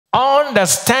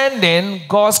Understanding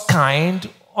God's kind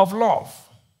of love.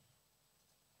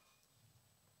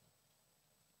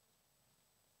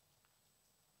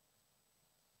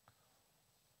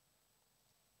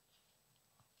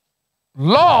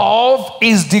 Love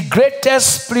is the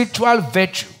greatest spiritual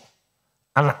virtue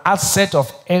and asset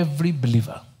of every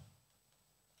believer.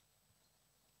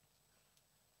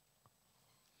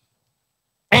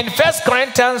 In 1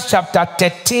 Corinthians chapter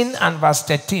 13 and verse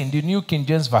 13, the New King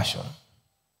James Version.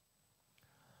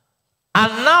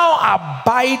 And now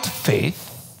abide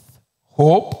faith,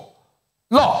 hope,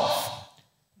 love.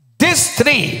 These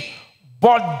three,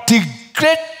 but the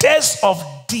greatest of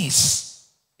these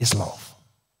is love.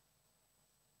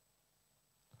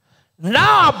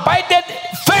 Now abided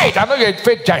faith. I know you're a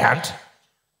faith giant.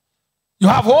 You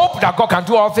have hope that God can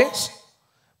do all things.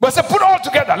 But say, put all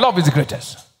together, love is the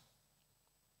greatest.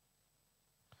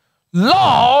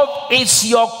 Love is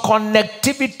your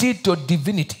connectivity to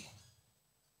divinity.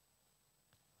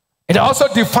 It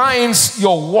also defines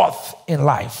your worth in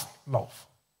life. Love.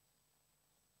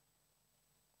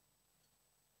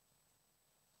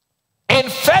 In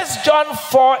 1 John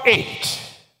 4:8,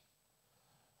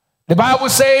 the Bible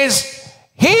says,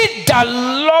 he that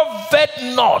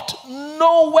loveth not,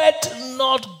 knoweth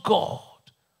not God,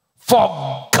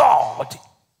 for God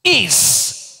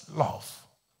is love.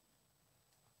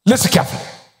 Listen carefully.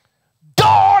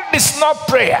 God is not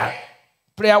prayer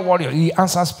warrior. He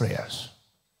answers prayers.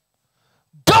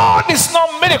 God is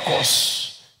not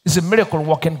miracles. He's a miracle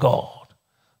working God.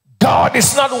 God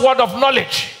is not word of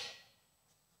knowledge.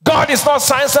 God is not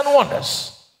signs and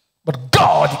wonders. But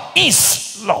God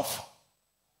is love.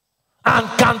 And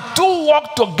can two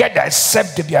walk together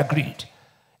except they be agreed?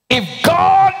 If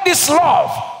God is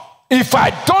love, if I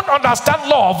don't understand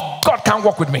love, God can't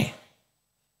walk with me.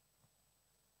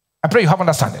 I pray you have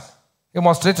understanding. You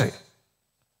must treat it.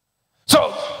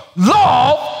 So,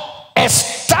 love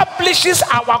establishes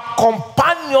our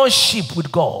companionship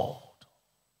with God.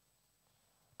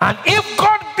 And if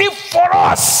God be for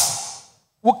us,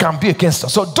 who can be against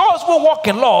us? So those who walk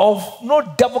in love, no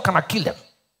devil can kill them.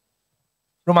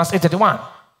 Romans 8:31.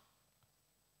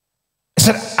 It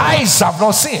said, eyes have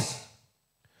not seen,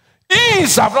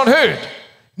 ears have not heard,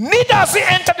 neither has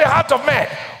it entered the heart of man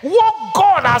what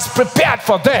God has prepared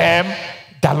for them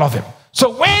that love him.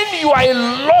 So when you are a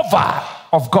lover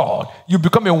of God, you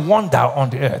become a wonder on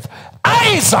the earth.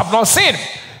 Eyes have not seen,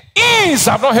 ears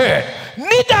have not heard,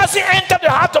 neither has it entered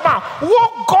the heart of man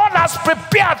what God has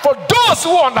prepared for those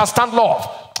who understand love.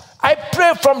 I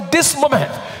pray from this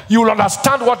moment you will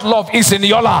understand what love is in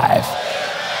your life.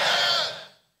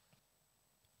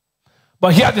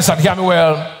 But hear this and hear me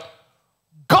well.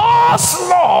 God's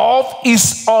love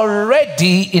is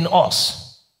already in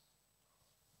us.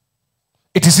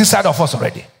 It is inside of us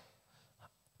already.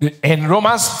 In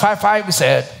Romans 5:5 it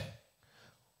said,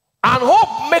 and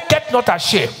hope maketh not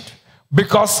ashamed,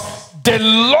 because the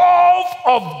love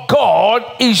of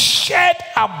God is shed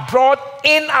abroad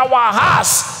in our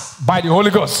hearts by the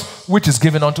Holy Ghost, which is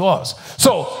given unto us.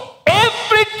 So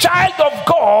every child of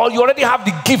God, you already have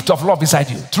the gift of love inside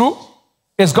you. True?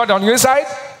 Is God on your inside?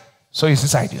 So he's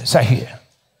inside you. It's right here.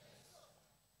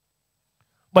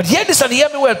 But hear this and hear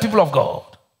me well, people of God.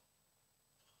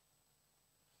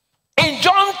 In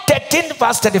John 13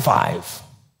 verse 35,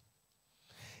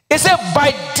 it said,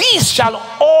 by this shall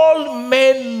all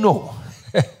men know.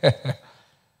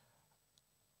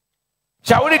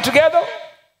 Shall we read together?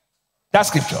 That's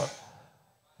scripture.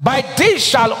 By this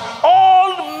shall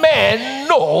all men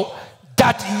know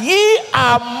that ye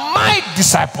are my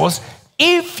disciples,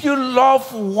 if you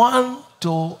love one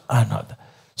to another.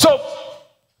 So,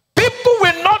 people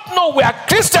will not know we are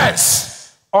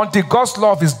Christians until God's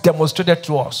love is demonstrated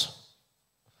through us.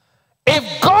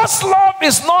 If God's love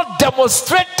is not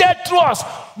demonstrated through us,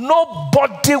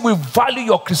 nobody will value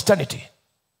your Christianity.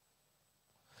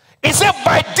 He said,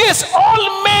 by this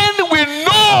all men will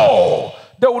know.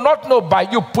 They will not know by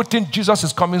you putting Jesus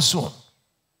is coming soon.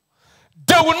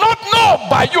 They will not know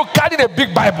by you carrying a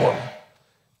big Bible.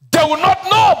 They will not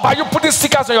know by you putting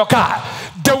stickers on your car.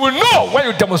 They will know when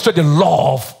you demonstrate the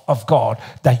love of God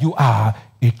that you are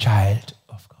a child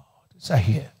of God. It's right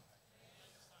here.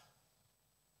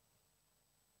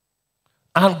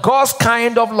 And God's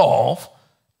kind of love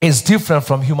is different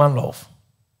from human love.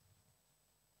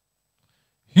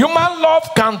 Human love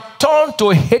can turn to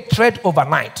hatred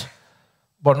overnight,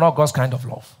 but not God's kind of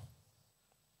love.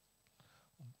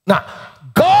 Now,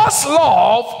 God's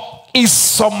love is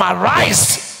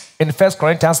summarized in 1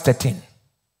 Corinthians 13.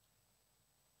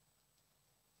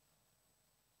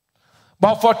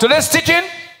 But for today's teaching,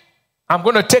 I'm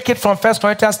going to take it from 1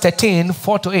 Corinthians 13,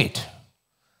 4-8.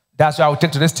 That's where I will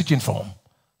take today's teaching from.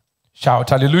 Shout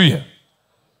hallelujah.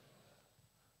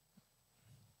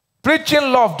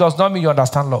 Preaching love does not mean you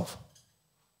understand love.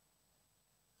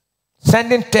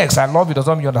 Sending text, I love you, does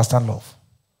not mean you understand love.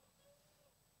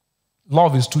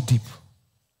 Love is too deep.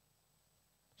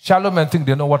 Shallow men think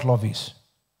they know what love is.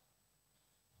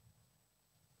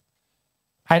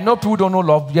 I know people don't know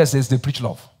love. Yes, they preach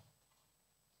love.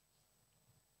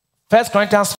 1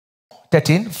 Corinthians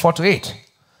 13, 4-8.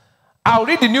 I'll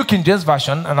read the New King James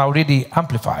Version and I'll read the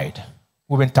Amplified.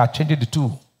 We've been interchanging the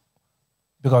two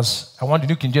because I want the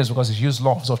New King James because it uses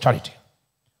laws of charity.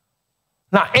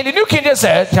 Now, in the New King James,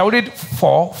 I'll read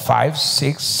 4, 5,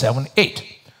 6, 7, 8.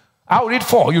 I'll read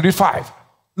 4, you read 5.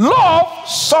 Love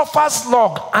suffers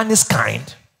long and is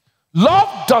kind.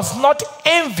 Love does not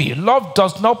envy. Love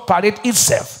does not parade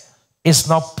itself. It's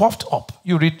not puffed up.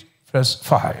 You read verse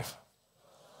 5.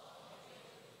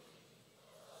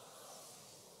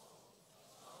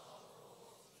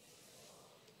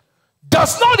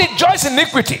 Does not rejoice in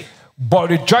iniquity, but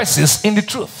rejoices in the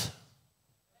truth.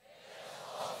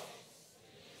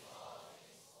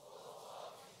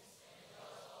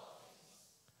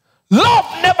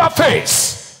 Love never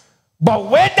fails, but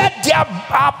whether there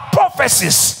are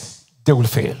prophecies, they will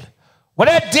fail.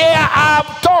 Whether there are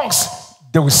tongues,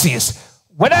 they will cease.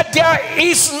 Whether there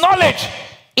is knowledge,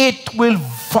 it will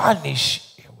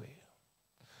vanish away.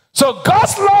 So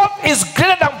God's love is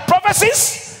greater than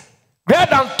prophecies,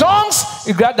 greater than tongues,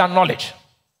 and greater than knowledge.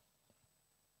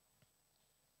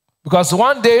 Because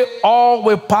one day all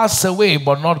will pass away,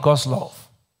 but not God's love.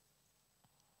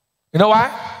 You know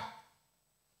why?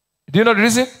 Do you know the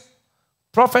reason?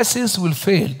 Prophecies will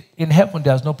fail. In heaven,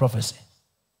 there's no prophecy.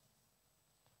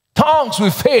 Tongues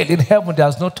will fail. In heaven,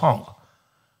 there's no tongue.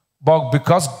 But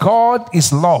because God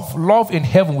is love, love in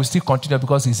heaven will still continue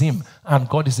because He's Him, and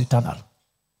God is eternal.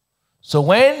 So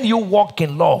when you walk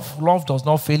in love, love does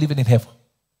not fail even in heaven.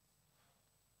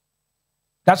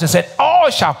 That's why He said, all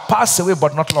shall pass away,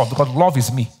 but not love, because love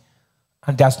is me.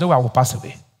 And there's no way I will pass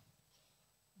away.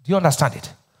 Do you understand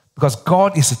it? Because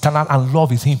God is eternal and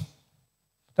love is Him.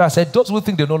 So I said, those who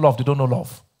think they know love, they don't know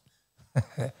love.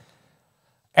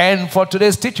 And for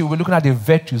today's teaching, we're looking at the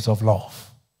virtues of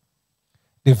love.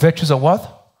 The virtues of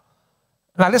what?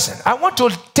 Now listen, I want to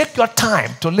take your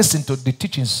time to listen to the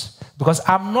teachings because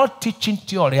I'm not teaching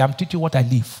theory, I'm teaching what I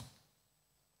live.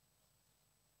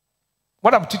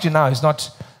 What I'm teaching now is not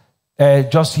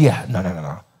just here.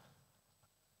 No.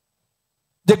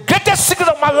 The greatest secret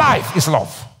of my life is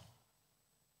love.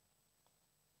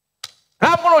 And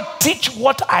I'm going to teach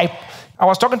what I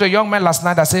was talking to a young man last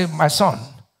night. I said, my son,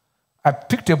 I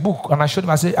picked a book and I showed him.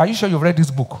 I said, are you sure you've read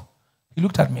this book? He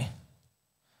looked at me.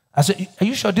 I said, are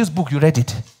you sure this book you read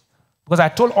it? Because I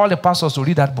told all the pastors to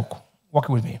read that book,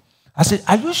 working with me. I said,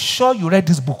 are you sure you read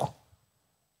this book?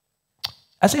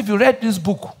 I said, if you read this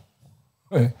book,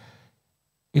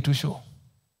 it will show.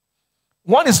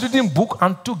 One is reading book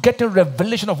and two, getting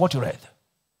revelation of what you read.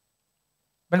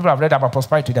 Many people have read about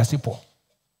prosperity, they're still poor.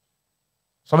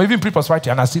 Some even preach prosperity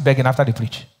and are still begging after they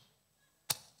preach.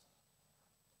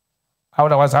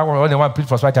 Otherwise, I only want to preach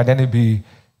prosperity and then they'll be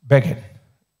begging.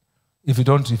 If you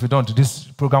don't, this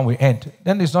program will end.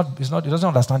 Then it doesn't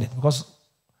understand it because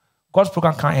God's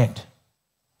program can't end.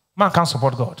 Man can't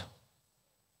support God.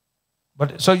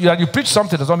 But so you preach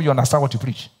something doesn't mean you understand what you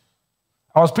preach.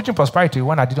 I was preaching prosperity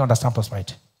when I didn't understand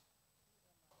prosperity.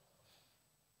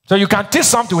 So you can teach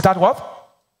something without what?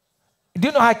 Do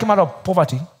you know how I came out of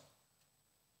poverty?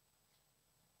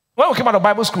 When we came out of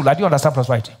Bible school, I didn't understand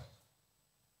prosperity.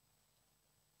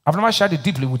 I've never shared it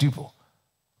deeply with people.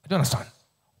 I don't understand.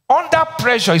 Under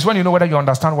pressure is when you know whether you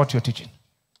understand what you're teaching.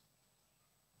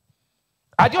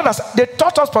 I didn't understand. They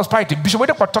taught us prosperity. Bishop Wade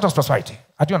taught us prosperity.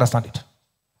 I didn't understand it.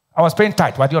 I was paying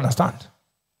tithe, but I didn't understand.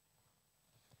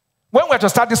 When we had to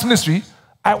start this ministry,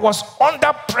 I was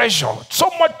under pressure, so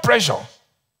much pressure.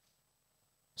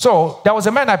 So there was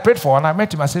a man I prayed for, and I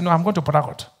met him. I said, no, I'm going to Port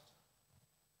Harcourt.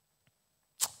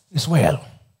 It's well.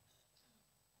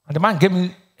 And the man gave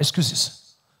me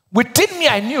excuses. Within me,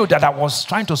 I knew that I was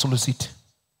trying to solicit.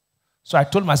 So I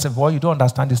told myself, boy, you don't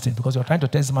understand this thing because you're trying to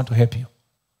tell this man to help you.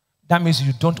 That means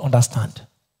you don't understand.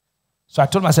 So I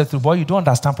told myself, boy, you don't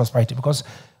understand prosperity because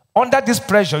under this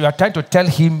pressure, you are trying to tell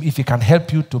him if he can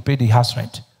help you to pay the house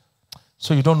rent.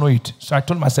 So you don't know it. So I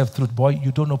told myself, truth, boy,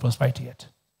 you don't know prosperity yet.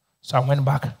 So I went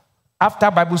back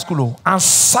after Bible school and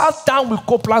sat down with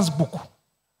Copeland's book.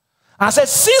 And I said,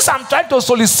 since I'm trying to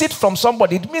solicit from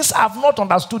somebody, it means I've not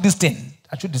understood this thing.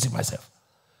 I should deceive myself.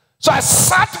 So I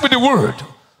sat with the word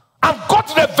and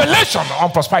got revelation on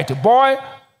prosperity. Boy,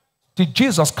 till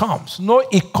Jesus comes, no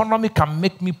economy can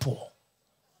make me poor.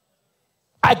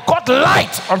 I got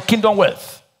light on kingdom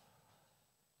wealth.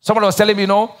 Someone was telling me,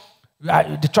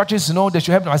 the churches, they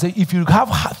should help them. I said, if you have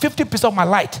 50% of my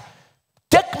light,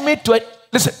 take me to it.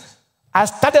 Listen, I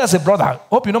started as a brother.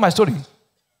 Hope you know my story.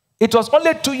 It was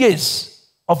only 2 years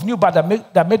of new birth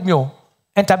that made me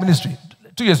enter ministry.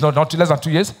 2 years, not less than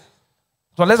 2 years. It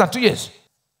was less than 2 years.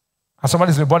 And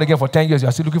somebody's been born again for 10 years. You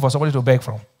are still looking for somebody to beg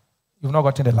from. You've not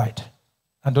gotten the light.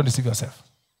 And don't deceive yourself.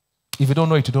 If you don't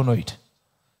know it, you don't know it.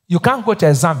 You can't go to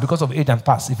exam because of age and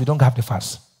pass if you don't have the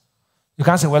fast. You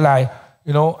can't say, well,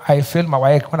 I failed my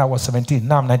WAEC when I was 17.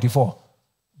 Now I'm 94.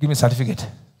 Give me a certificate.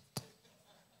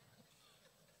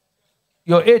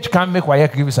 Your age can't make WAEC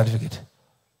give you a certificate.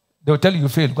 They will tell you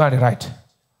failed. Go and write.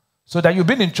 So that you've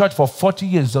been in church for 40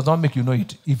 years does not make you know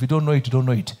it. If you don't know it, you don't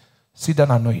know it. Sit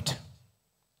down and know it.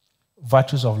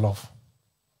 Virtues of love.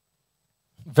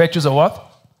 Virtues of what?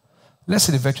 Let's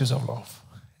see the virtues of love.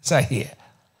 It's right here.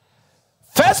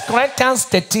 1 Corinthians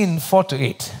 13,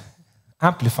 4-8.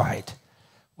 Amplified.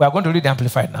 We are going to read the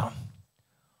Amplified now.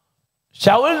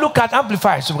 Shall we look at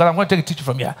Amplified? So I'm going to take a teaching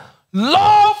from here.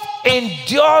 Love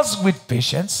endures with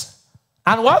patience.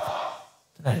 And what?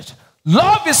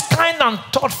 Love is kind and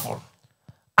thoughtful.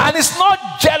 And is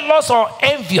not jealous or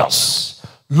envious.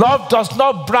 Love does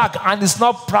not brag and is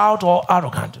not proud or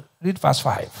arrogant. Read verse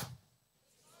 5.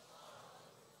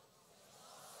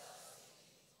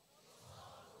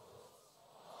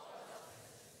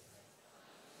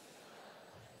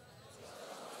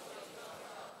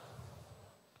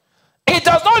 It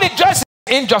does not rejoice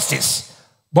in injustice,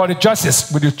 but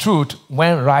rejoices with the truth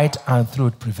when right and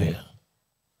truth prevail.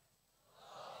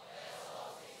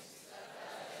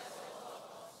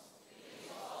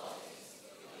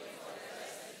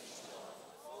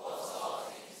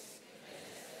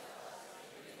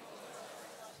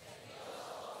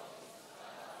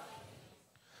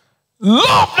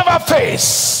 Love never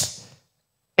fades.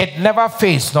 It never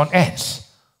fades nor ends.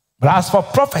 But as for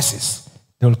prophecies,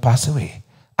 they will pass away.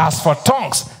 As for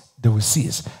tongues, they will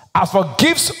cease. As for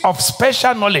gifts of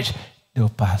special knowledge, they will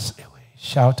pass away.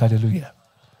 Shout hallelujah.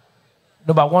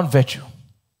 Number one virtue.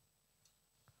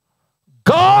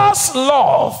 God's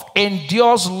love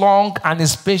endures long and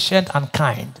is patient and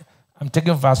kind. I'm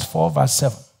taking verse 4, verse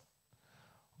 7.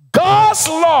 God's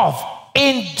love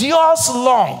endures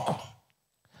long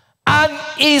and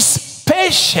is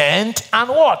patient and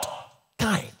what?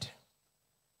 Kind.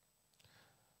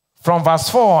 From verse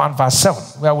 4 and verse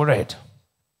 7, where we read.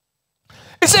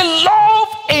 It says, love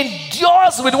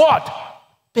endures with what?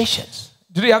 Patience.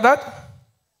 Did you hear that?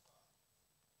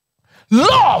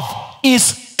 Love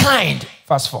is kind.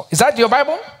 Verse 4. Is that your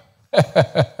Bible?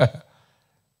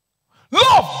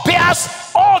 Love bears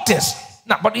all things.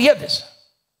 Now, but hear this.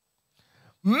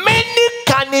 Many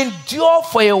can endure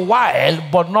for a while,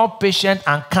 but not patient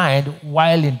and kind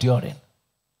while enduring.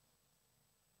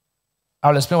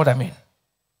 I'll explain what I mean.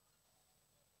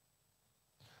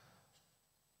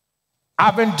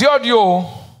 I've endured you,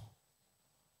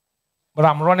 but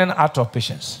I'm running out of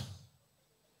patience.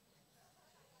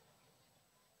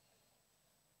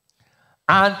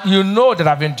 And you know that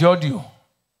I've endured you,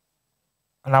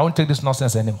 and I won't take this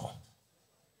nonsense anymore.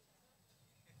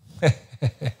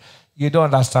 You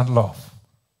don't understand love.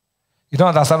 You don't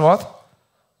understand what?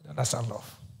 You don't understand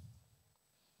love.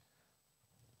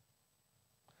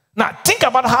 Now, think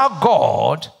about how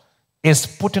God is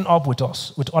putting up with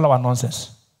us, with all our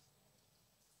nonsense.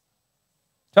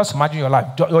 Just imagine your life.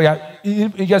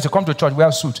 Yes, you come to church, wear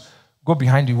a suit, go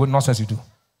behind you, what nonsense you do.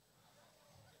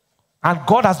 And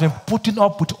God has been putting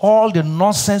up with all the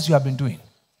nonsense you have been doing.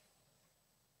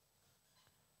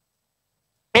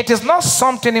 It is not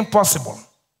something impossible.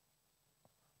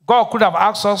 God could have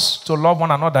asked us to love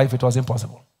one another if it was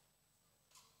impossible.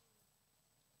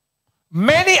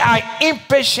 Many are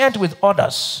impatient with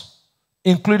others,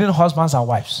 including husbands and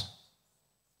wives.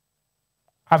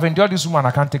 I've endured this woman,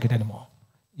 I can't take it anymore.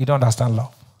 You don't understand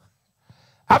love.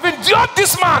 I've endured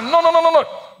this man. No.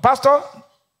 Pastor,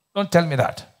 don't tell me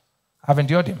that. I've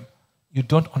endured him. You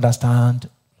don't understand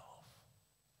love.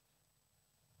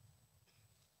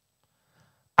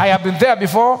 I have been there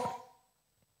before,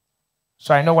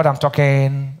 so I know what I'm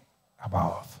talking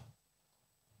about.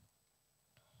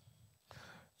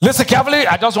 Listen carefully,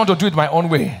 I just want to do it my own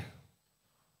way.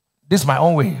 This is my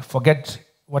own way. Forget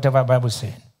whatever the Bible is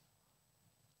saying.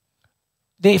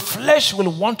 The flesh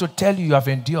will want to tell you have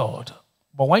endured,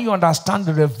 but when you understand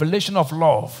the revelation of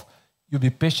love, you'll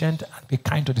be patient and be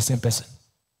kind to the same person.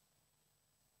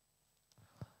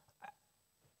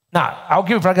 Now, I'll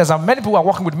give you an example. Many people who are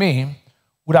working with me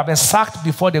would have been sacked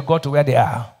before they got to where they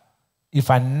are. If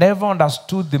I never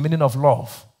understood the meaning of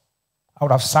love, I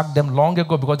would have sacked them long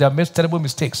ago because they have made terrible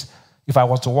mistakes. if I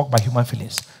was to walk by human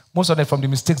feelings. Most of them, from the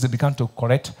mistakes, they began to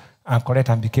correct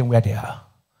and became where they are.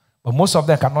 But most of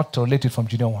them cannot tolerate it from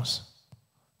junior ones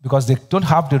because they don't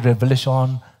have the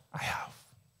revelation I have.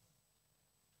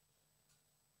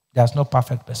 There's no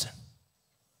perfect person.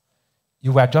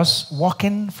 You were just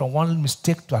walking from one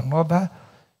mistake to another.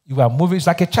 You were moving. It's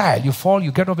like a child. You fall,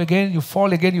 you get up again, you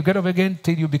fall again, you get up again,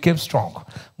 till you became strong.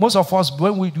 Most of us,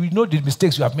 when we know the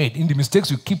mistakes you have made, in the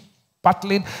mistakes you keep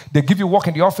battling. They give you work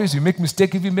in the office, you make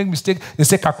mistake. If you make mistake, they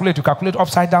say calculate. You calculate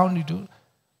upside down, you do.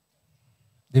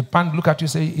 They look at you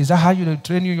and say, is that how you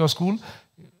train you in your school?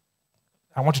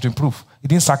 I want you to improve. It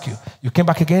didn't sack you. You came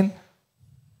back again.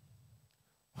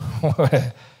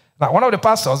 Now, one of the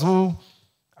pastors who,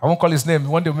 I won't call his name,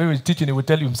 one day maybe he's teaching, he will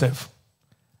tell you himself.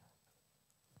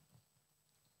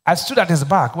 I stood at his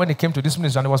back when he came to this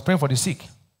ministry and he was praying for the sick.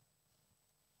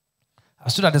 I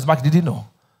stood at his back, didn't know.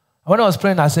 When I was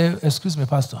praying, I said, excuse me,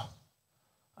 pastor,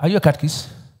 are you a catechist?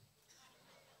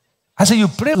 I said, you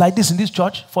pray like this in this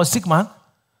church for a sick man?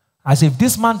 I said, if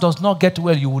this man does not get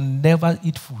well, you will never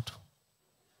eat food.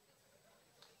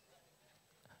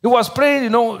 He was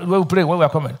praying, when we pray, when we were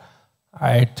coming.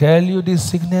 I tell you this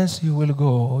sickness, you will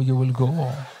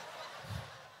go.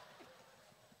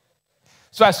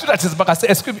 So I stood at his back, I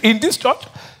said, excuse me, in this church?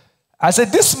 I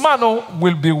said, this man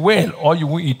will be well or you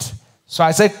will eat. So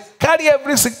I said, carry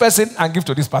every sick person and give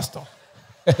to this pastor.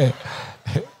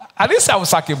 At least I will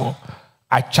sack him.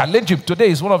 I challenge him. Today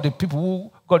is one of the people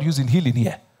who God used in healing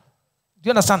here. Do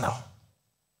you understand now?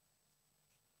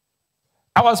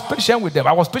 I was patient with them.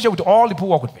 I was patient with all the people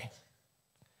who work with me.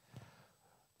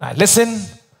 Now listen,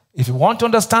 if you want to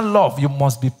understand love, you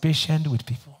must be patient with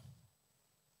people.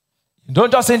 You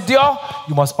don't just endure,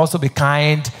 you must also be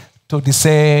kind to the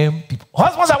same people.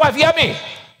 Husbands and wives, hear me.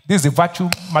 This is the virtue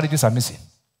marriages are missing.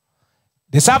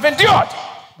 They say, I've endured,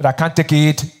 but I can't take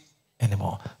it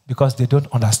anymore because they don't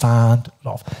understand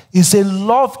love. He said,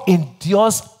 love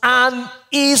endures and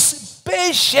is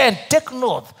patient. Take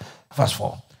note. Verse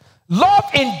 4. Love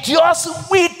endures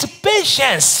with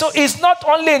patience. So it's not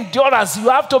only endurance. You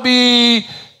have to be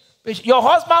patient. Your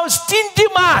husband is stingy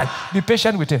man. Be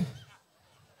patient with him.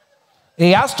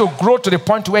 He has to grow to the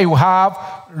point where you have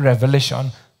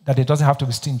revelation that he doesn't have to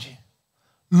be stingy.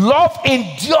 Love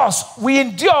endures. We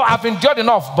endure. I've endured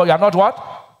enough, but you are not what?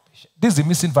 This is the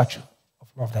missing virtue of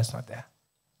love that's not there.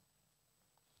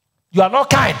 You are not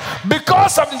kind.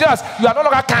 Because of endurance, you are no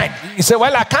longer kind. You say,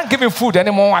 well, I can't give him food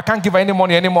anymore. I can't give her any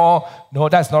money anymore. No,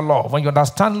 that's not love. When you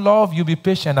understand love, you'll be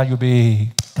patient and you'll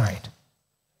be kind.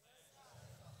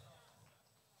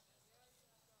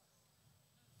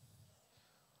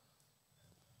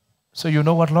 So you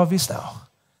know what love is now.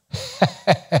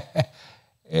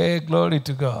 Hey, glory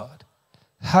to God.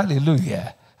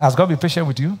 Hallelujah. Has God been patient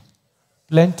with you?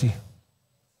 Plenty.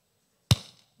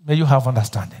 May you have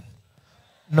understanding.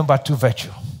 Number 2,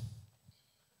 virtue.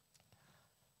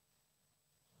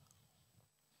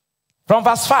 From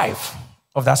verse 5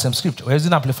 of that same scripture, where is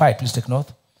it amplified? Please take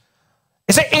note.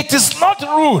 It says, it is not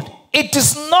rude. It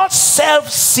is not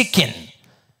self-seeking.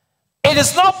 It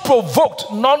is not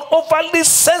provoked, not overly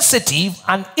sensitive,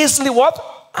 and easily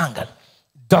what? Angered.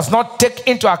 Does not take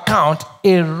into account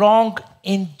a wrong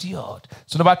endured.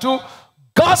 So number 2,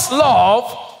 God's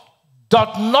love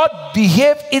doth not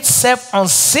behave itself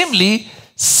unseemly,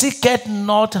 seeketh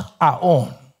not our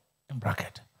own. In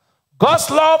bracket. God's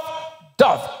love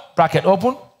doth, bracket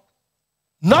open,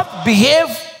 not behave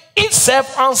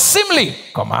itself unseemly,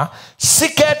 comma,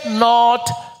 seeketh not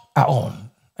our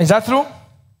own. Is that true?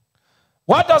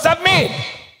 What does that mean?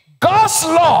 God's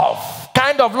love,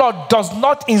 kind of love, does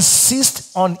not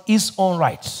insist on its own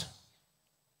rights.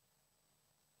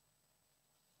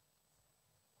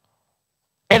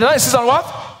 It doesn't insist on what?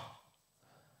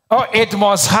 Oh, it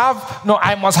must have, no,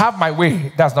 I must have my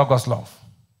way. That's not God's love.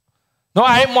 No,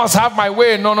 I must have my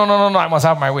way. No, I must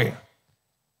have my way.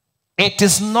 It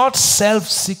is not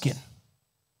self-seeking.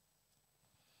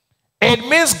 It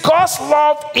means God's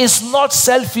love is not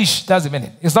selfish. That's the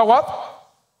meaning. It's not what?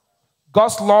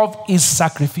 God's love is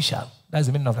sacrificial. That's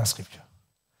the meaning of that scripture.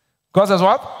 God says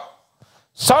what?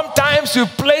 Sometimes you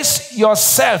place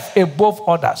yourself above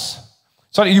others.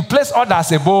 Sorry, you place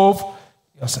others above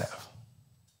yourself.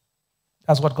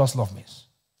 That's what God's love means.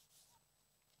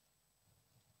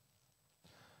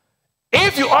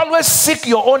 If you always seek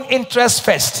your own interest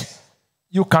first,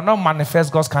 you cannot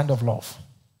manifest God's kind of love.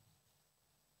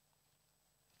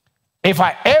 If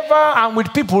I ever am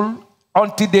with people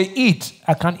until they eat,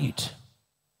 I can't eat.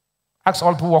 Ask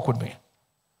all people who work with me.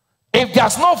 If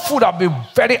there's no food, I'll be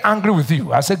very angry with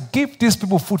you. I say, give these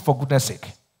people food for goodness sake.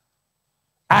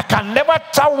 I can never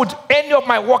travel with any of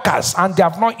my workers and they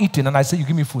have not eaten. And I say, you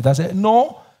give me food. I said,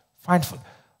 no, find food.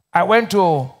 I went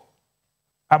to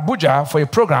Abuja for a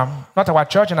program, not our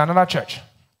church, in another church.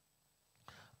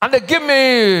 And they gave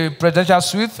me presidential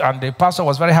suite, and the pastor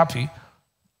was very happy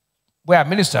where I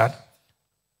ministered.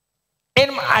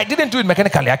 And I didn't do it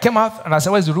mechanically. I came out and I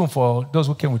said, where's the room for those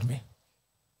who came with me?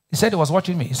 He said he was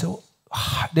watching me. He said,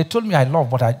 they told me I love,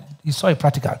 but he saw it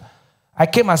practical. I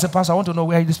came and said, Pastor, I want to know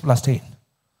where these people are staying.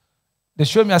 They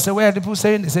showed me. I said, where are the people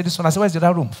staying? They said, this one. I said, where's the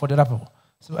other room for the other people?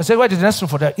 So I said, where's the next room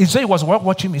for that? He said he was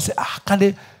watching me. He said, can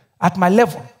they, at my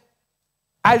level?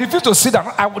 I refused to sit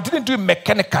down. I didn't do it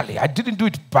mechanically. I didn't do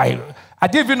it I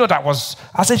didn't even know that was.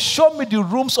 I said, show me the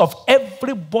rooms of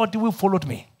everybody who followed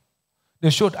me. They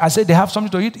showed. I said, they have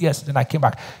something to eat? Yes. Then I came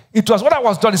back. It was what I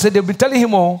was done. He said, they've been telling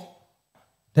him,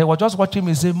 they were just watching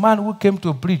me. He said, man who came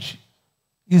to preach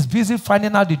is busy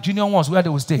finding out the junior ones where they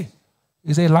will stay.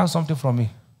 He said, he learned something from me,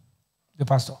 the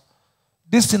pastor.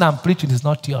 This thing I'm preaching is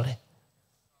not theory.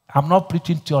 I'm not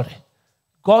preaching theory.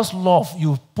 God's love,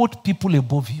 you put people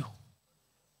above you.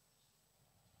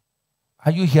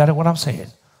 Are you hearing what I'm saying?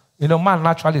 You know, man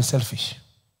naturally is selfish.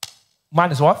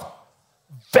 Man is what?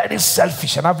 Very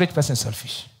selfish. An average person is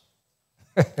selfish.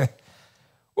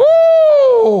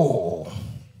 Woo!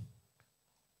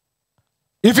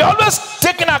 If you're always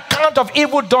taking account of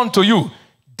evil done to you,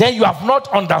 then you have not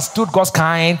understood God's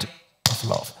kind of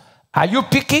love. Are you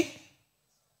picky,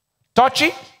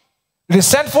 touchy,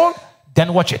 resentful?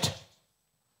 Then watch it.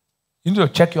 You need to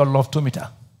check your love meter.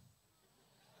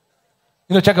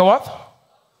 You need to check your what?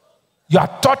 You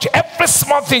are touchy. Every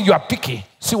small thing you are picky.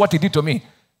 See what he did to me.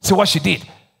 See what she did.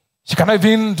 She cannot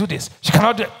even do this. She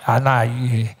cannot do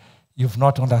it. You've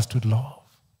not understood love.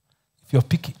 If you're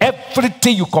picky,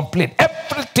 everything you complain,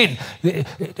 everything.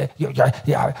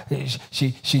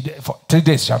 She for 3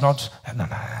 days shall not. No.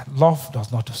 Love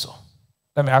does not do so.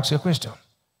 Let me ask you a question.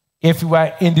 If you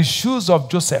were in the shoes of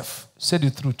Joseph, say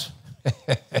the truth.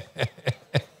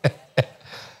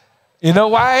 You know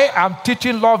why I'm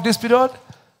teaching love this period?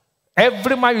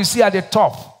 Every man you see at the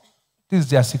top, this is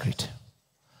their secret.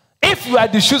 If you are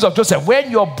in the shoes of Joseph,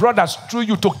 when your brothers threw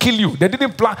you to kill you, they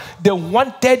didn't plan, they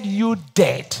wanted you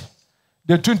dead.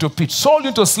 They threw you into pit, sold you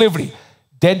into slavery.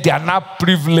 Then they are now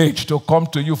privileged to come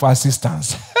to you for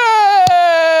assistance.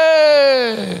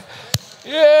 Hey!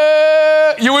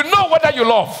 Yeah! You will know whether you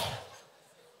love.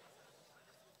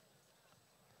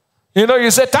 You know,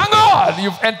 you say, thank God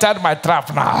you've entered my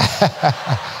trap now.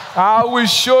 I will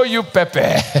show you,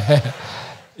 Pepe.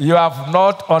 You have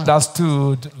not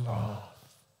understood love.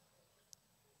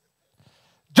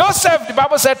 Joseph, the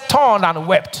Bible said, turned and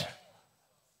wept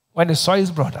when he saw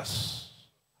his brothers.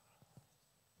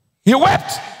 He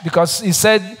wept because he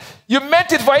said, you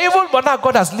meant it for evil, but now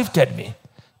God has lifted me.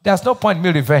 There's no point in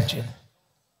me revenging.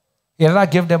 He never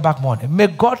gave them back money. May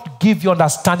God give you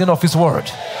understanding of his word.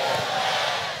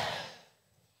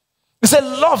 He said,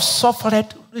 love suffered.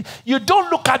 You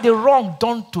don't look at the wrong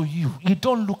done to you. You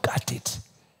don't look at it.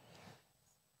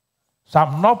 So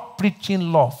I'm not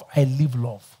preaching love. I live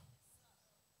love.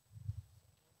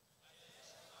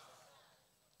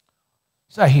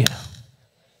 So here.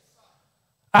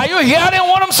 Are you hearing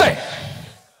what I'm saying?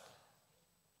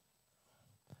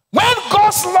 When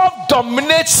God's love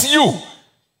dominates you,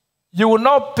 you will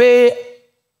not pay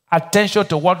attention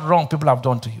to what wrong people have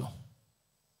done to you.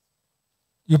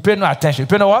 You pay no attention. You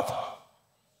pay no what?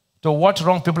 To what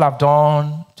wrong people have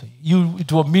done to you.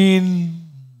 It will mean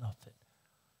nothing.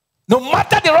 No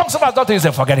matter the wrong someone has done to you, you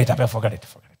say, forget it. I better forget it.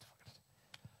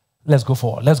 Let's go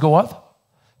forward. Let's go what?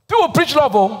 People preach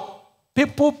love. Oh.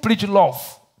 People preach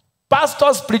love.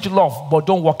 Pastors preach love, but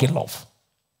don't walk in love.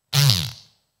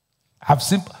 I've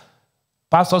seen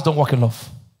pastors don't walk in love.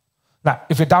 Now,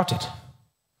 if you doubt it,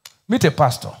 meet a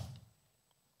pastor.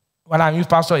 When I mean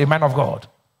pastor, a man of God.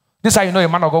 This is how you know a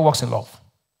man of God walks in love.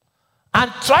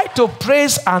 And try to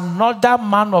praise another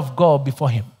man of God before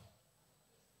him.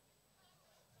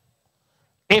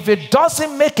 If it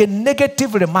doesn't make a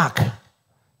negative remark,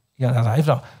 if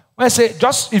not, when I say,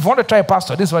 if you want to try a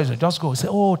pastor, this is what you say, just go. Say,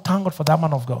 oh, thank God for that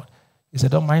man of God. He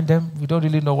said, don't mind them. We don't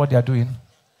really know what they are doing.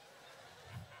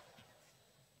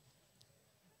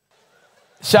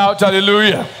 Shout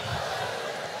hallelujah.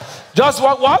 Just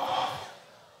what?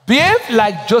 Behave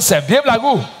like Joseph. Behave like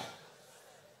who?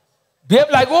 Behave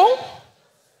like who?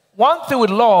 One thing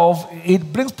with love,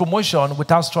 it brings promotion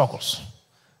without struggles.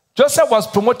 Joseph was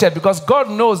promoted because God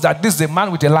knows that this is a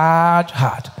man with a large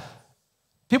heart.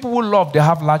 People who love, they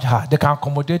have large heart. They can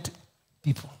accommodate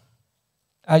people.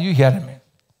 Are you hearing me?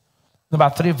 Number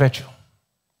 3, virtue.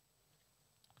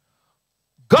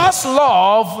 God's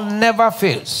love never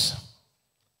fails.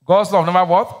 God's love never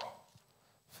what?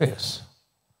 Fails.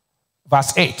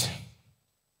 Verse 8.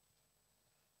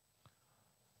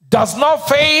 Does not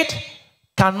fade,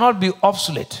 cannot be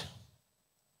obsolete.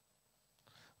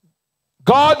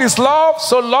 God is love,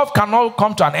 so love cannot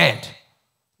come to an end.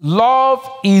 Love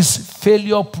is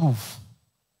failure proof.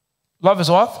 Love is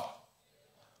what?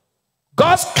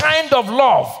 God's kind of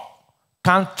love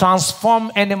can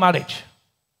transform any marriage.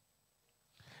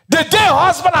 The day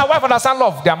husband and wife understand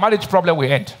love, their marriage problem will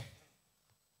end.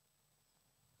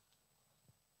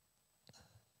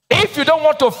 If you don't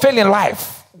want to fail in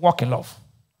life, walk in love.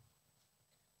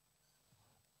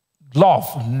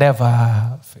 Love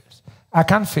never fails. I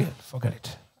can't fail, forget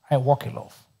it. I walk in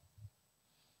love.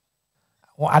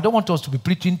 Well, I don't want us to be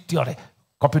preaching theory.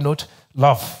 Copy note,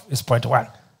 love is point 1,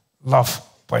 love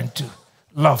point 2,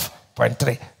 love point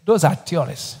 3. Those are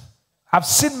theories. I've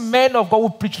seen men of God who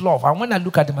preach love, and when I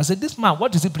look at them, I say, this man,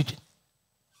 what is he preaching?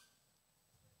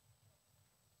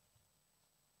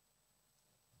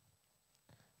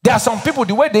 There are some people,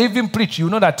 the way they even preach, you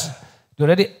know that they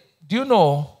already. Do you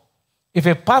know if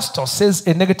a pastor says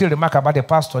a negative remark about a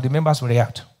pastor, the members will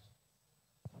react?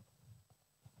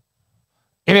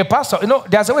 If a pastor, you know,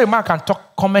 there's a way a man can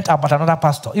comment about another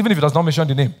pastor, even if he does not mention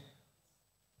the name,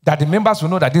 that the members will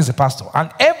know that this is a pastor.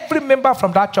 And every member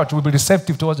from that church will be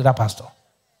receptive towards that pastor.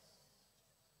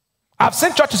 I've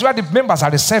seen churches where the members are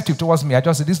receptive towards me. I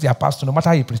just say, this is their pastor, no matter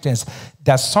how he pretends.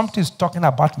 There's something talking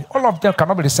about me. All of them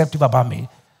cannot be receptive about me.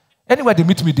 Anywhere they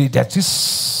meet me, there's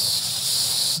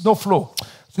this no flow.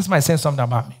 This might say something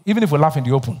about me, even if we laugh in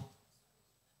the open.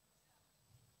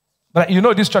 But you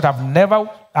know, this church, I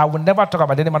will never talk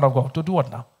about any man of God. To do what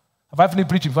now? If I finish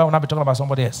preaching, I will not be talking about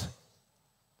somebody else.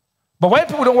 But when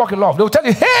people don't walk in love, they will tell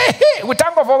you, hey, we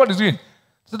thank God for what he's doing.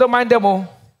 So don't mind them all.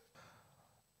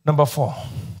 Number 4.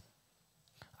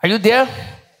 Are you there?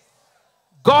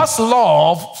 God's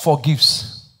love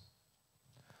forgives.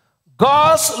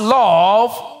 God's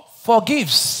love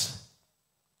forgives.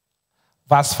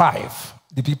 Verse 5,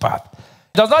 the B part.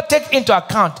 Does not take into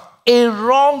account a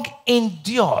wrong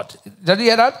endured. Did you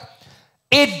hear that?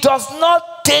 It does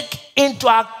not take into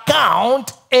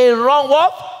account a wrong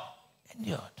what?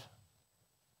 Endured.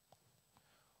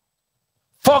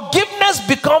 Forgiveness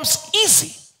becomes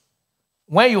easy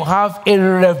when you have a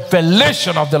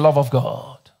revelation of the love of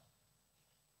God.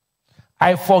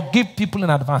 I forgive people in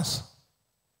advance.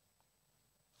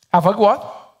 I forgive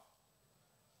what?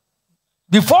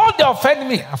 Before they offend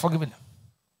me, I forgive them.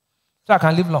 So I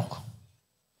can live long.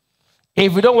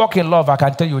 If you don't walk in love, I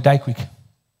can tell you die quick.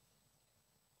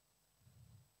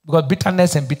 Because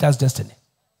bitterness and bitterness destiny.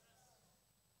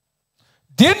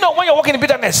 Do you know when you're walking in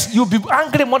bitterness, you'll be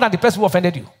angry more than the person who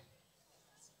offended you?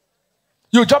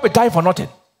 You'll just be dying for nothing.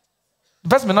 The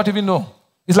person may not even know.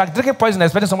 It's like drinking poison and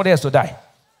expecting somebody else to die.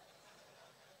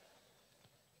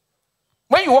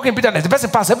 When you walk in bitterness, the person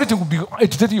passes, everything will be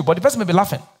agitating you, but the person may be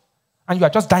laughing. And you are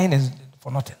just dying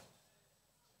for nothing.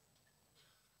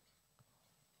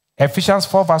 Ephesians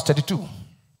 4 verse 32.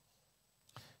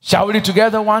 Shall we read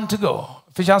together? 1 to go.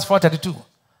 Ephesians 4:32.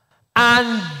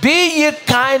 And be ye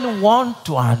kind one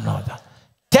to another,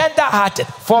 tender-hearted,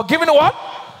 forgiving what?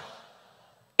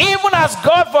 Even as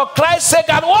God for Christ's sake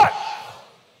and what?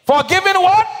 Forgiving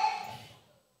what?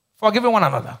 Forgiving one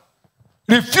another.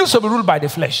 Refuse to be ruled by the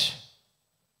flesh.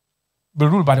 Be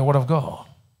ruled by the word of God.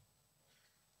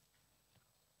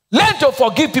 Learn to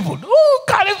forgive people. Oh,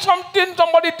 carry something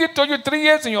somebody did to you 3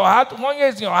 years in your heart, 1 year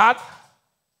in your heart.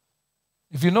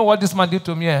 If you know what this man did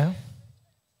to me, I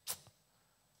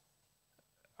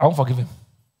won't forgive him.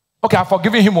 Okay, I'm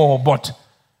forgiving him, but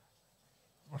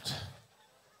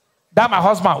that my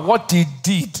husband, what he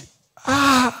did.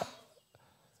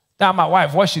 That my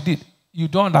wife, what she did. You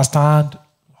don't understand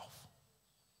love.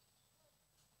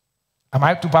 Am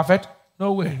I too perfect?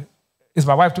 No way. Is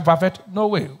my wife too perfect? No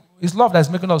way. It's love that's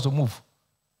making us to move.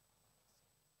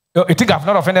 You think I've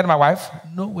not offended my wife?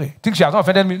 No way. Think she has not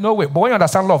offended me? No way. But when you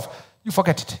understand love, you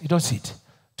forget it. You don't see it.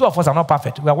 2 of us are not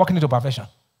perfect. We are walking into perfection.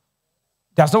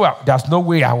 There's no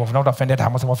way I have not offended her. I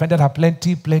must have offended her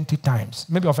plenty times.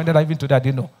 Maybe offended her even today, I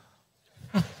didn't know.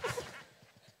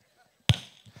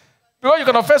 Because you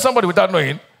can offend somebody without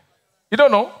knowing. You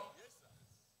don't know.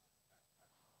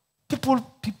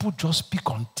 People just speak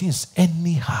on things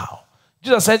anyhow.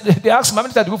 Jesus said, they asked him, how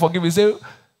many times do you forgive? He said,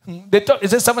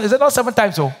 is it not 7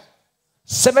 times so?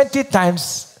 70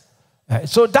 times.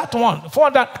 So that one,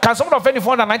 400, can someone offend you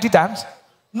 490 times?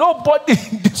 Nobody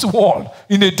in this world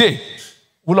in a day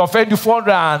will offend you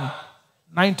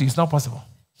 490. It's not possible.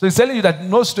 So he's telling you that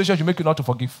no situation should make you not to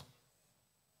forgive.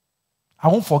 I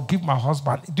won't forgive my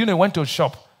husband. Do you know he went to a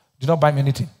shop, did not buy me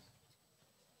anything?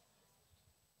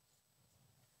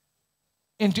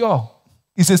 Endure.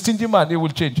 He's a stingy man. He will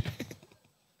change.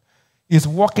 He's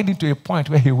walking into a point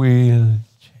where he will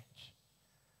change.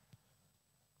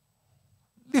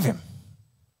 Leave him.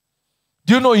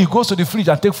 Do you know he goes to the fridge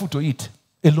and takes food to eat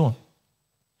alone?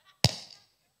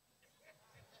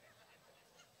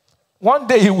 One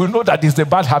day he will know that it's a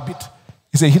bad habit.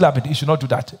 It's a ill habit. He should not do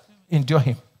that. Endure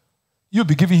him. You'll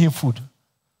be giving him food.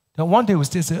 Then one day he will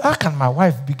still say, how can my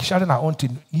wife be sharing her own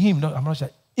thing? Him, no, I'm not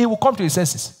sure. He will come to his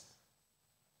senses.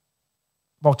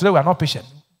 But today we are not patient.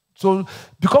 So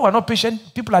because we're not patient,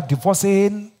 people are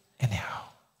divorcing anyhow.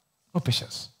 No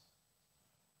patience.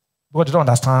 Because they don't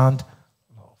understand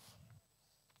love.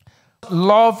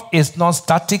 Love is not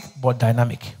static but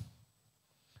dynamic.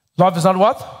 Love is not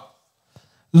what?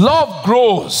 Love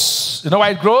grows. You know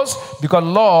why it grows? Because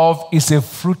love is a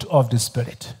fruit of the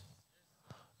Spirit.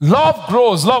 Love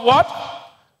grows. Love what?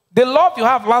 The love you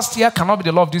have last year cannot be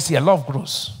the love this year. Love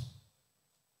grows.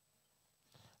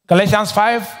 Galatians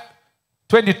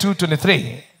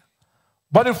 5:22-23.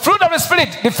 But the fruit of the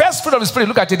Spirit, the first fruit of the Spirit,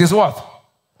 look at it, is what?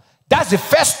 That's the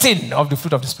first thing of the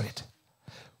fruit of the Spirit.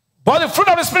 But the fruit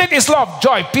of the Spirit is love,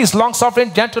 joy, peace,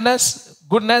 long-suffering, gentleness,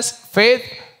 goodness, faith,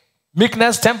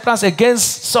 meekness, temperance.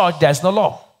 Against such there is no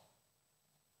law.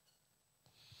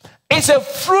 It's a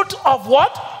fruit of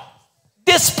what?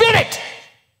 The Spirit.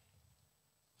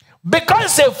 Because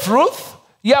it's a fruit,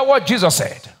 hear what Jesus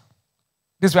said.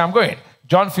 This is where I'm going.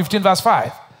 John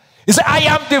 15:5. He said, I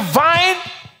am the vine,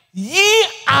 ye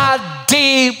are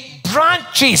the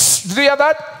branches. Did you hear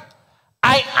that?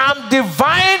 I am the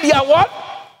vine, ye are what?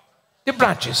 The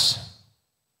branches.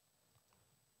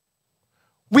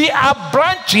 We are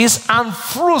branches and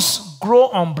fruits grow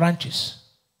on branches.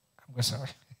 I'm sorry.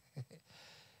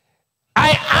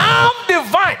 I am the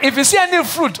vine. If you see any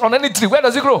fruit on any tree, where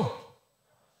does it grow?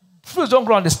 Fruits don't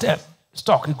grow on the stem,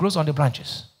 stalk. It grows on the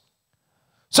branches.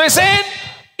 So he's saying,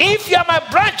 if you are my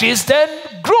branches, then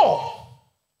grow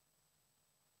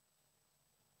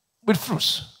with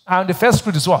fruits. And the first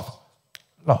fruit is what?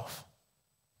 Love.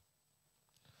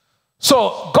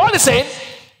 So God is saying,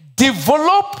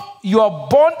 develop your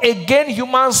born-again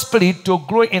human spirit to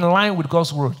grow in line with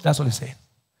God's word. That's what he's saying.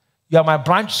 You are my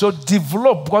branch, so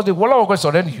develop, because the word of God is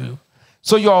already in you.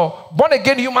 So your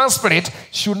born-again human spirit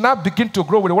should not begin to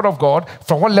grow with the word of God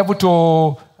from one level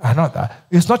to another.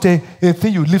 It's not a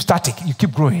thing you leave static. You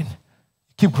keep growing.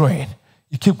 You keep growing.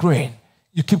 You keep growing.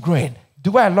 You keep growing. The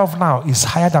way I love now is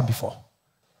higher than before.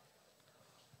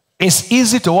 It's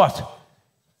easy to what?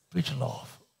 Preach love.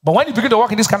 But when you begin to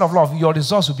walk in this kind of love, your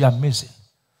results will be amazing.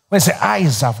 When you say,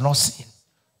 eyes have not seen,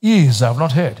 ears have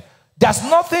not heard. There's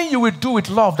nothing you will do with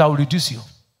love that will reduce you.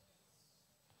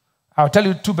 I'll tell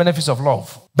you two benefits of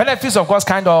love. Benefits of God's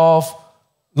kind of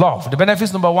love. The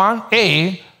benefits number one,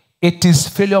 A, it is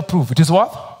failure proof. It is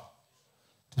what?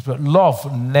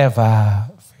 Love never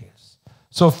fails.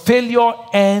 So failure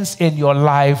ends in your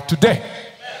life today.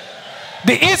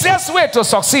 The easiest way to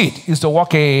succeed is to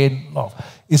walk in love.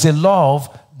 It's a love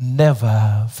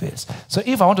never fails. So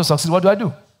if I want to succeed, what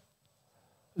do?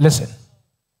 Listen.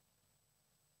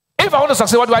 If I want to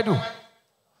succeed, what do?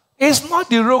 It's not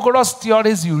the rigorous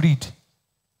theories you read.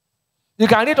 You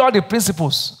can read all the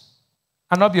principles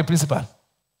and not be a principal.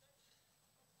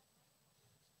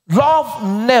 Love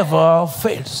never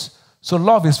fails. So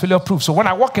love is failure proof. So when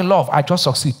I walk in love, I just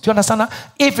succeed. Do you understand that?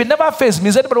 If it never fails,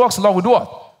 means anybody walks in love will do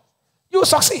what? You will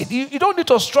succeed. You don't need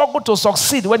to struggle to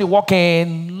succeed when you walk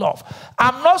in love.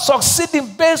 I'm not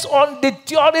succeeding based on the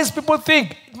theories people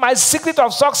think. My secret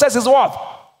of success is what?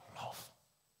 Love.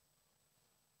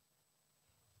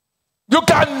 You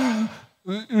can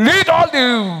read all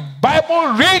the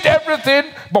Bible, read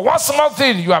everything, but one small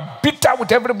thing, you are bitter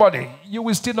with everybody. You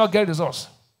will still not get results.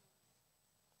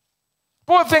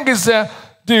 People think it's the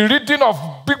reading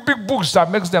of big books that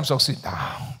makes them succeed.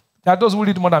 There are those who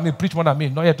read more than me, preach more than me,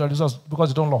 not yet the results because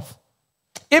they don't love.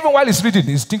 Even while he's reading,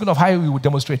 he's thinking of how he will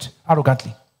demonstrate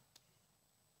arrogantly.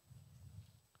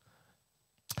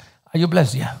 Are you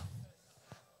blessed? Yeah.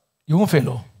 You won't fail.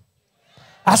 Oh.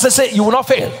 As I say, you will not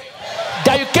fail.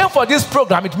 That you came for this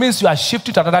program, it means you are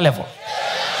shifting to another level.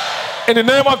 In the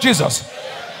name of Jesus.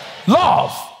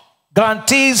 Love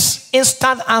guarantees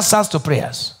instant answers to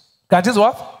prayers. Guarantees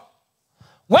what?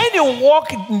 When you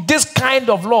walk in this kind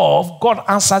of love, God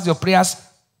answers your prayers.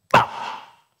 1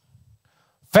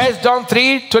 John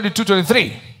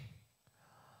 3:22-23.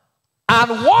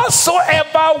 And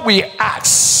whatsoever we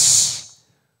ask,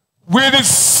 we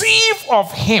receive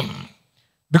of him,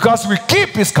 because we keep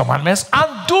his commandments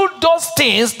and do those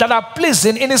things that are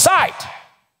pleasing in his sight.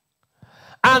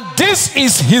 And this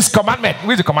is his commandment.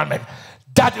 What is the commandment?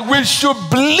 That we should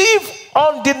believe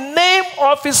on the name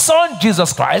of his son,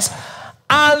 Jesus Christ,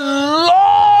 and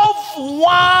love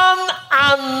one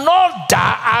another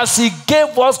as he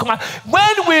gave us command.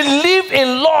 When we live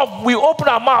in love, we open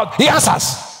our mouth, he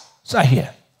answers. So I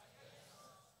hear.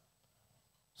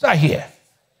 So I hear.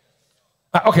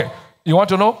 Okay, you want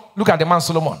to know? Look at the man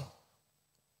Solomon.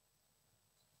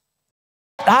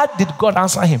 How did God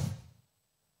answer him?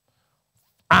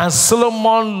 And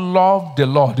Solomon loved the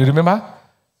Lord. Do you remember?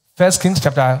 1 Kings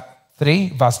chapter 3,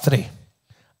 verse 3.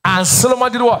 And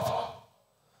Solomon did what?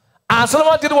 And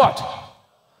Solomon did what?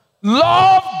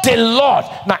 Love the Lord.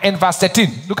 Now in verse 13,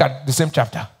 look at the same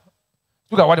chapter.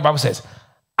 Look at what the Bible says.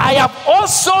 I have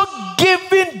also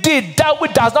given thee that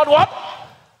which does not what?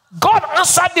 God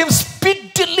answered him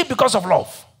speedily because of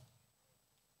love.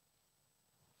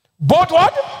 But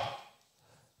what?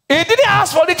 He didn't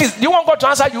ask for it. Do you want God to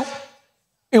answer you?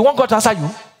 You want God to answer you?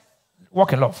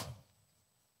 Walk in love.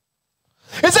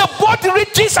 He said, both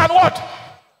riches and what?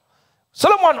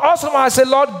 Solomon said,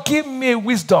 Lord, give me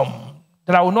wisdom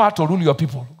that I will know how to rule your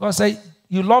people. God said,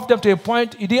 you love them to a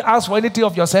point. You didn't ask for anything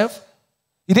of yourself.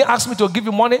 You didn't ask me to give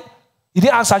you money. You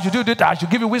didn't ask I should do it. I should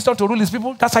give you wisdom to rule his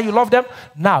people. That's how you love them.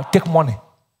 Now, take money.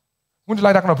 Wouldn't you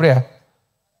like that kind of prayer?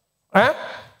 Eh?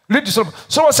 Read the Solomon.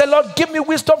 Solomon said, Lord, give me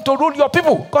wisdom to rule your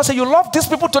people. God said, you love these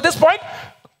people to this point.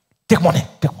 Take money.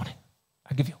 Take money.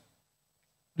 I give you.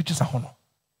 Riches and honor.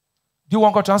 Do you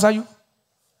want God to answer you?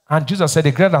 And Jesus said,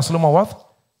 the greater than Solomon what?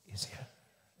 Is here.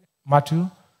 Matthew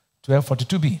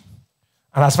 12:42b.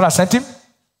 And as far as sent him,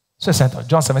 so he sent him.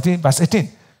 John 17, verse 18.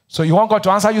 So you want God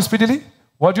to answer you speedily?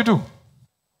 What do you do?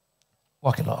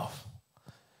 Walk in love.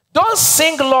 Don't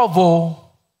sing love,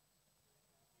 oh.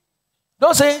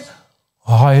 Don't say,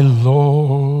 I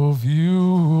love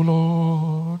you,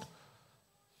 Lord.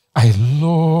 I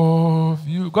love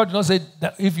you. God did not say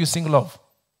that if you sing love.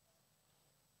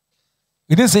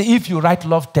 He didn't say if you write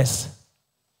love tests.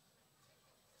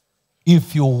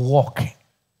 If you walk in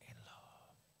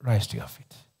love, rise to your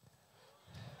feet.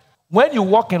 When you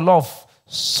walk in love,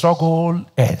 struggle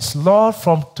ends. Lord,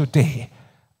 from today,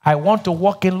 I want to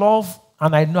walk in love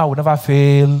and I know I will never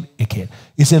fail again.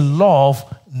 It's a love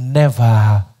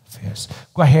never fails.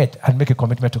 Go ahead and make a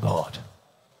commitment to God.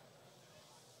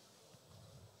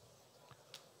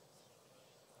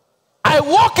 I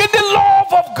walk in the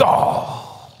love of God.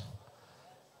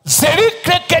 Zeri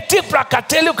kreketi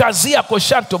prakatelu kazia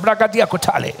koshanto bragadia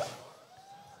kotale.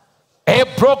 E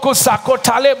broko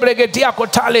sakotale bregedia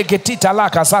kotale getita la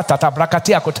kazata ta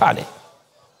brakatia kotale.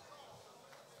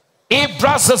 E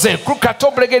brazaze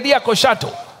krukato bregedia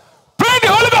koshanto. Pray the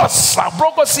Holy Ghost.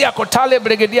 Broko sia kotale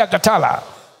bregedia katala.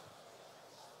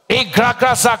 E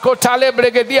grakrasa kotale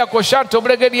bregedia koshanto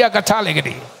bregedia katale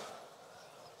gedi.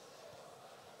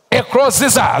 E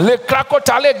crosisa le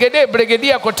krakotale gede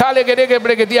bregedia kotale gede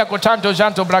bregedia kotanto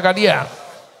janto bragadia.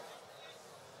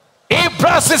 E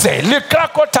brasise le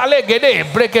krakotale gede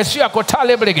bregesia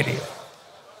kotale bregedi.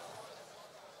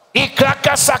 E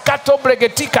krakasakato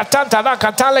bregeti katanta na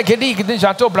katale gedi gede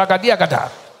janto bragadia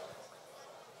kata.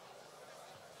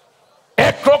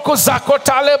 E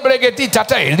krokosakotale bregeti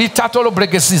tate litatolo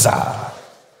bregesiza.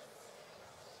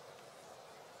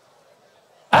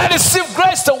 I receive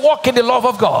grace to walk in the love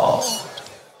of God.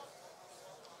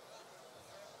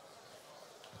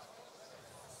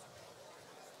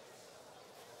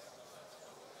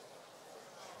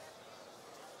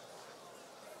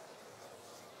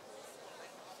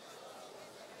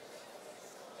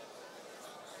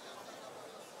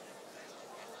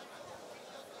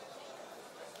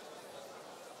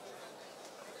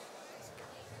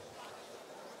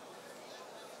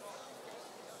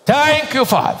 Thank you,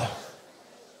 Father.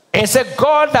 It said,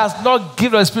 God has not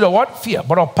given us a spirit of what? Fear,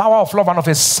 but of power, of love, and of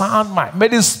a sound mind. May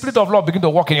the spirit of love begin to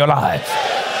work in your life.